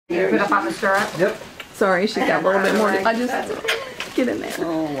You put up on the stirrup? Yep. Sorry, she's got a little bit more. I just get in there.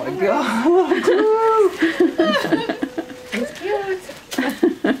 Oh my god. It's cute.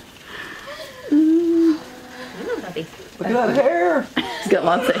 Look at that hair. She's got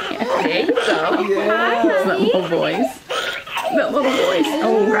lots of hair. There you go. Yeah. That little voice. That little voice.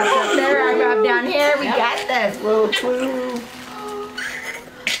 Oh, rub up there, I rub down here. We got this. Little clue.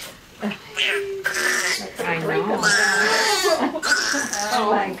 I know.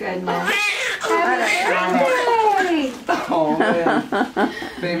 Oh my goodness. Oh man.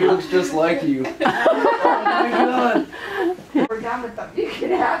 Baby looks just like you. Oh my god. We're done with them. You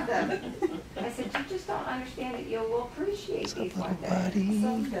can have them. I said, you just don't understand it. You will appreciate these one day.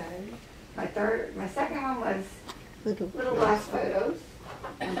 Someday. My second one was little glass photos.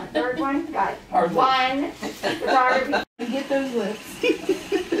 And my third one got one photography. Get those lips.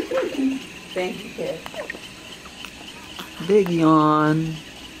 Thank you, kid. Big yawn.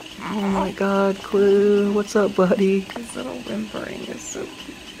 Oh my god, Clue. What's up, buddy? His little whimpering is so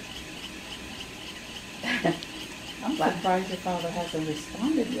cute. I'm surprised your father hasn't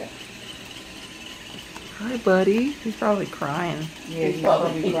responded yet. Hi, buddy. He's probably crying. Yeah, he's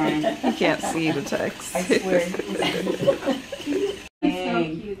probably crying. He can't see the text. I swear. So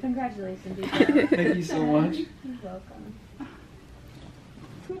cute. Congratulations, Ethan. Thank you so much. You're welcome.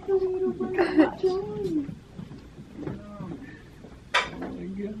 Oh my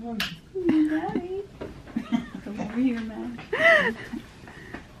god. Daddy. Come over here, man.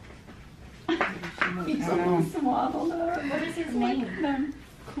 He's all swaddled up. What is his name?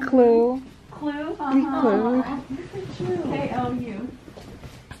 Clue. Clue? Clue. K-O-U.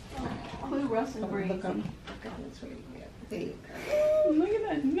 Clue Russell Brady. Look there you go. Look at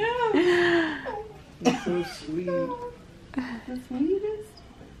that nose. He's so sweet. The sweetest.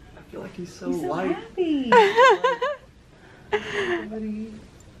 I feel like he's so He's so light. happy.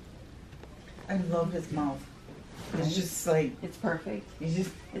 I love his mouth. It's just like, It's perfect. you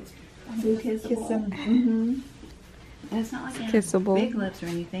just So kissable. kiss him. Mm-hmm. And it's not like he has Kissable. big lips or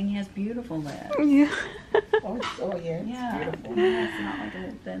anything. He has beautiful lips. Yeah. Oh yeah, it's Yeah. beautiful. Yeah, it's not like a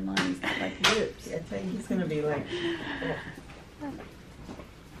little thin line. He's got like lips. I tell you, he's gonna be like,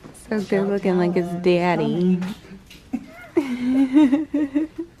 So good looking like his daddy.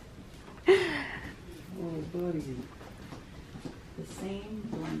 Oh, buddy. The same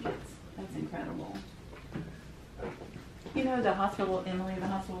blankets. That's incredible. You know, the hospital, Emily, the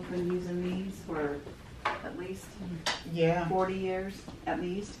hospital's been using these for at least yeah. 40 years, at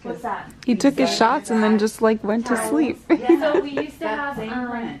least. What's that? He took his shots and then just like went to sleep. So we used to That have, same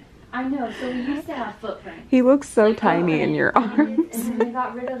print. I know, so we used to have footprints. He looks so tiny in your And arms. then we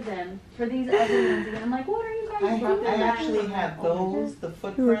got rid of them for these other ones again. I'm like, what are you guys doing? I actually have those, the He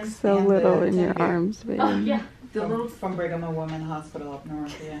footprints. looks so and little the in your teddy bear arms, baby. Oh, yeah. The little from Brigham and Women Hospital up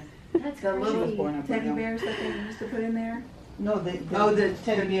north, yeah. That's the She was little born in teddy Brigham. bears that they used to put in there. No, the Oh, the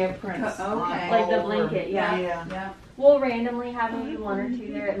teddy bear prints. okay. Like the all blanket, over. yeah. Yeah. We'll randomly have maybe one or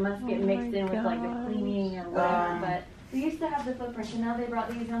two there. It must get mixed in with like the cleaning or whatever. But we used to have the footprints, and now they brought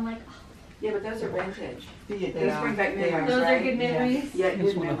these, and I'm like, oh, Yeah, but those are vintage. They Those are. bring back They memories, those are right? good memories. Yeah, Just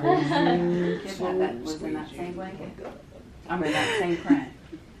good wanna memories. hold you. Kid had that was in that same blanket. I mean, that same print.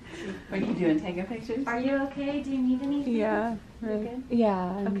 What are you doing, taking pictures? Are you okay? Do you need anything? Yeah. You good? Yeah,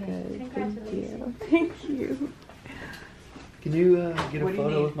 I'm Okay. good. Thank you. Congratulations. Thank you. Can you get a What do you photo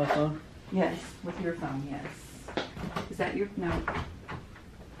need? with my phone? Yes, with your phone, yes. Is that your, no.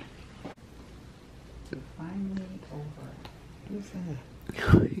 Finally over. Who's that?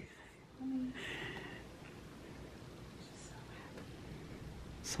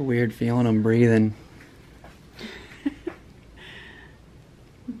 It's a weird feeling. I'm breathing.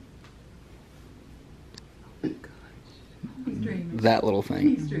 He's dreaming. That little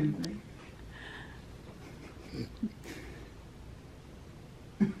thing. He's dreaming.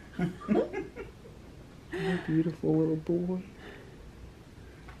 Beautiful little boy.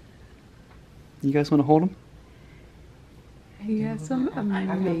 You guys want to hold him? He has some I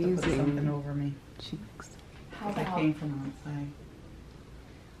have to put something amazing over me. cheeks. How I about, came from outside.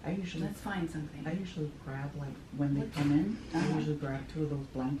 I usually find something. I usually grab, like, when they come in, I usually grab 2 of those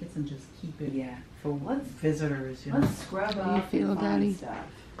blankets and just keep it Yeah. for Let's- visitors, you know. Let's scrub How do you up feel, and find Daddy? stuff.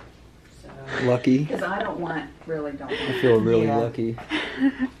 So, Lucky. because I don't want, really don't I want. feel really Yeah. lucky.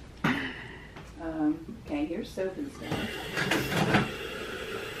 Okay, here's soap and stuff.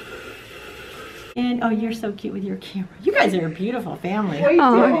 And oh, you're so cute with your camera. You guys are a beautiful family.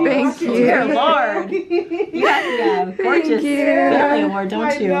 Oh, thank you. Dear Lord, you got a gorgeous family award,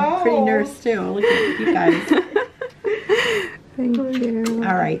 don't you? Pretty nurse too. Look at you guys. Thank you.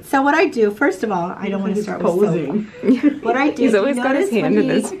 All right. So what I do, first of all, I don't want to start with soap. What I do, He's always got his hand in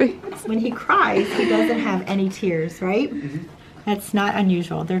his face. face. When he cries, he doesn't have any tears, right? That's not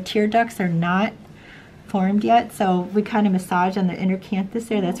unusual. Their tear ducts are not formed yet, so we kind of massage on the inner canthus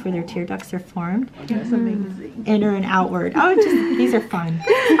there. That's where their tear ducts are formed. That's amazing. Inner and outward. Oh, these are fun.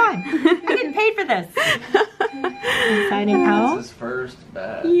 It's fun. I'm getting paid for this. Inside and out. This is his first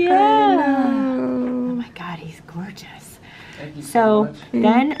bath. Yeah. Oh my God, he's gorgeous. Thank you So much.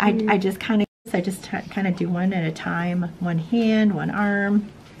 then I just kind of do one at a time. One hand, one arm.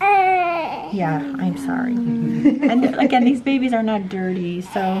 Yeah, I'm sorry. And again, these babies are not dirty,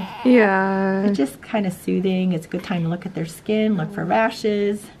 so Yeah. it's just kind of soothing. It's a good time to look at their skin, look for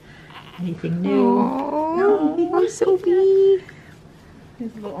rashes, anything new. Oh, Sophie.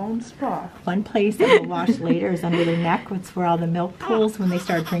 His little own spot. One place that we'll wash later is under their neck. It's where all the milk pools when they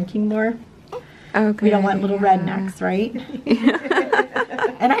start drinking more. Okay. We don't want little rednecks, right?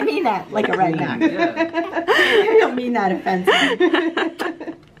 And I mean that like a redneck. Yeah. I don't mean that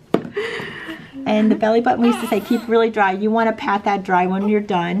offensively. And the belly button, we used to say, keep really dry. You want to pat that dry when you're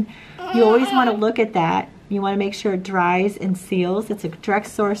done. You always want to look at that. You want to make sure it dries and seals. It's a direct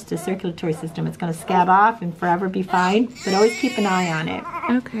source to circulatory system. It's going to scab off and forever be fine, but always keep an eye on it.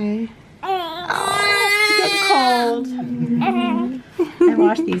 Okay. Oh, it's getting cold. And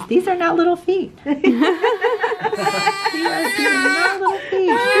wash these. These are not little feet. These are not little feet.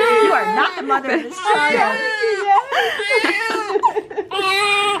 You are not the mother of this child.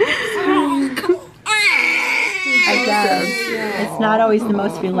 Again, it's not always the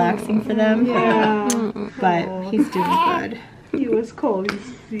most relaxing for them, but he's doing good. He was cold, you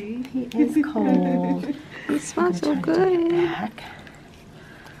see. He is cold. It smells so Try to take it good. back.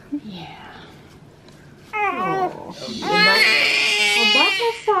 Yeah. Oh, that's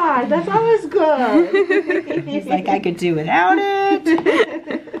the side. That's always good. He's like, I could do without it.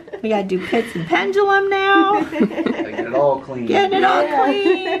 We gotta do pits and pendulum now. Gotta get it all clean. Getting it all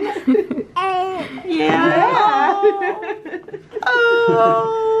clean. Yeah.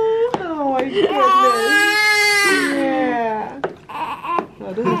 Oh. Oh my goodness. Yeah.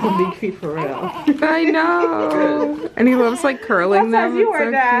 Oh, this is some big feet for real. I know. And he loves like curling What size them. you It's were,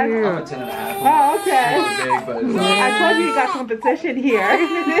 so Dad? I'm a cute. 10.5. Oh, okay. Not big, but I told you got competition here.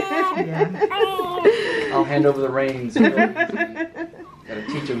 Yeah. I'll hand over the reins. You know. Gotta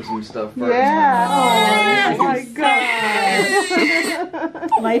teach him some stuff first. Yeah. Oh my God.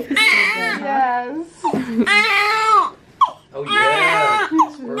 Life is so good. Huh? Yes. Oh yeah.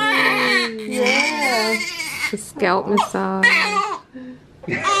 Squirting. Yes. The scalp massage.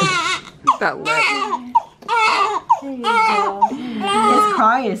 That lip. There you go. His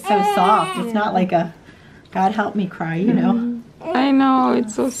cry is so soft. It's not like a God help me cry, you know. I know,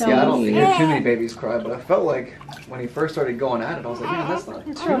 it's so sweet. Yeah, I don't hear too many babies cry, but I felt like when he first started going at it, I was like, man, that's not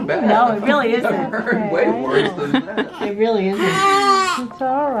too bad. No, it really isn't. I've heard way worse than that. It really isn't. It's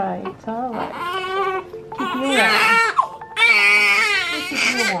all right. It's all right. Keep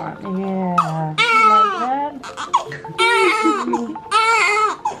you warm. Keep you warm. Yeah. You like that?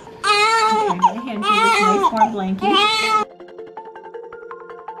 Okay, I'm gonna hand you this nice warm blanket.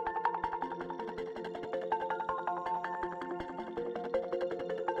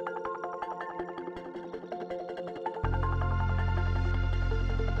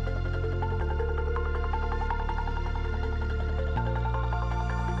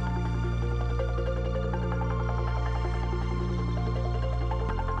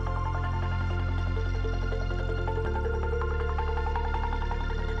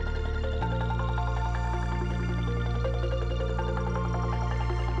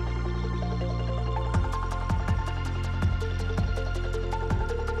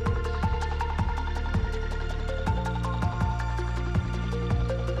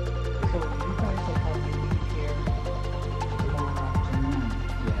 So you guys will probably be here tomorrow afternoon.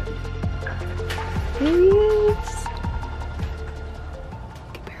 There he is. I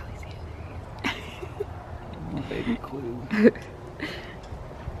can barely see him. Oh, baby clue.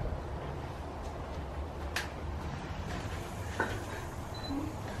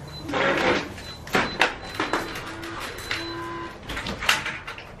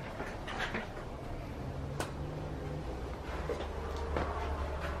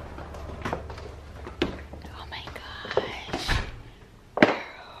 Oh my gosh. I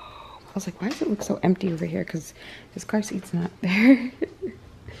was like, why does it look so empty over here? Because his car seat's not there.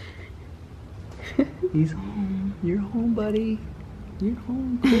 He's home. You're home, buddy. You're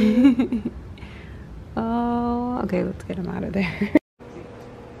home. Oh, okay, let's get him out of there.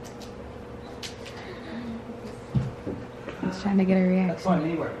 I was trying to get a That's reaction. fine,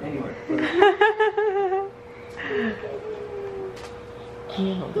 anywhere. Can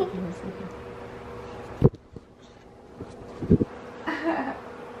you hold it for a second?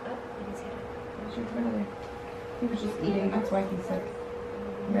 Where's your brother? He was just eating, that's why he's like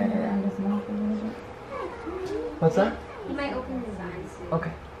red around his mouth a little bit. What's that? He might open his eyes soon.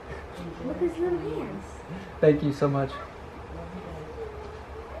 Okay. Look at his little hands. Thank you so much.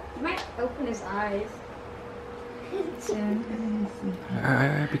 He might open his eyes.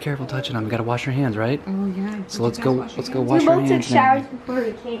 Alright, be careful touching them. You gotta wash your hands, right? Oh yeah. So let's go wash We our both took hands showers now. before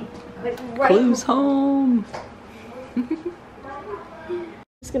we came. Like right Clue's before. home.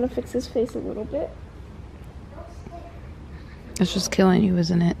 Just gonna fix his face a little bit. It's just killing you,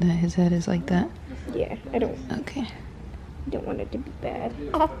 isn't it? That his head is like that. Yeah, I don't Okay. want it to be bad.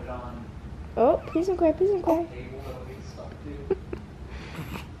 Oh, please don't cry, please don't cry.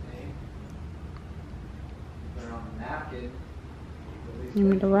 You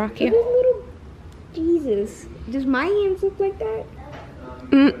want me to rock Look at his you? little Jesus. Does my hands look like that?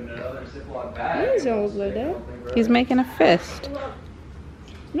 Mine don't look like that. He's making a fist.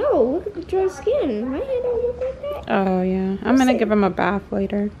 No, look at the dry skin. My hand don't look like that. Oh yeah. I'm gonna give him a bath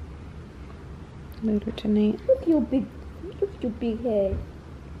later. Later tonight. Look at your big head.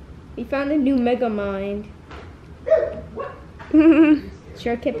 We found a new Mega Mind.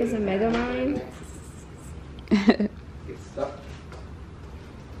 Sure Kip is a Mega Mind.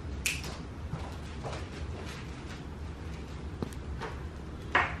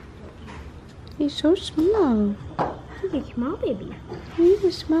 He's so small. He's a small baby. He's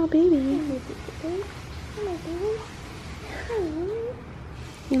a small baby.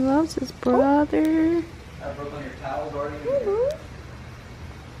 He loves his brother. Brooklyn, your towel's already in Hello.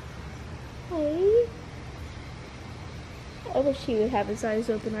 Hey. I wish he would have his eyes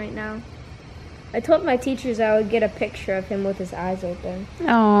open right now. I told my teachers I would get a picture of him with his eyes open.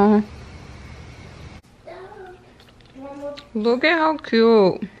 Oh. Look at how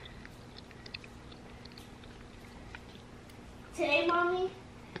cute. Today, Mommy,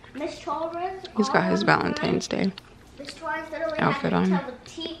 Miss Torres. He's got his Valentine's Day Miss Torres literally outfit had to on.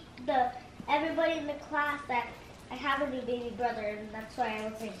 tell everybody in the class that I have a new baby brother, and that's why I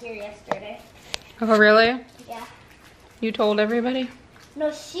wasn't here yesterday. Oh, really? Yeah. You told everybody?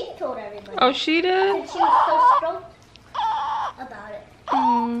 No, she told everybody. Oh, she did? And she was so stoked about it.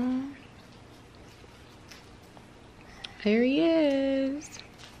 Aww. There he is.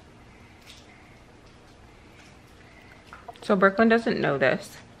 So Brooklyn doesn't know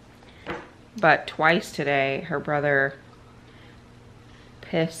this, but twice today her brother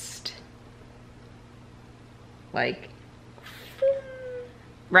pissed like,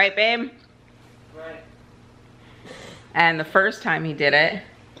 right babe? Right. And the first time he did it,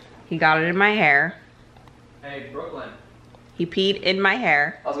 he got it in my hair. Hey, Brooklyn. He peed in my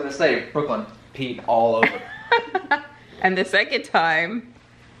hair. I was gonna say, Brooklyn peed all over. And the second time,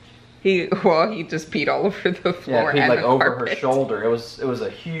 he just peed all over the Yeah, floor peed and like the over carpet. her shoulder. It was a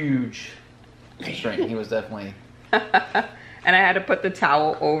huge constraint. He was definitely. And I had to put the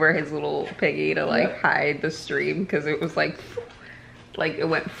towel over his little piggy to like hide the stream because it was like it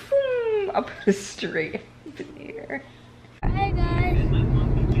went up straight up in the air. Hi guys,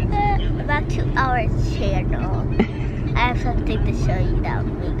 about 2 hours channel. I have something to show you that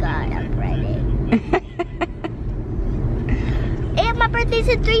we got on Friday. And my birthday's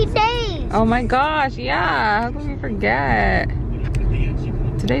in 3 days. Oh my gosh, yeah, how can we forget?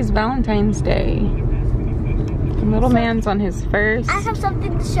 Today's Valentine's Day. The little man's on his first I have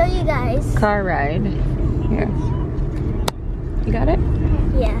something to show you guys. car ride. Here. You got it?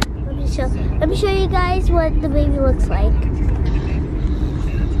 Yeah, let me show you guys what the baby looks like.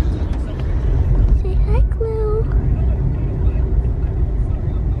 Say hi, Clue.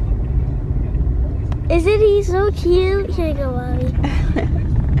 Isn't he so cute? Here you go, Mommy.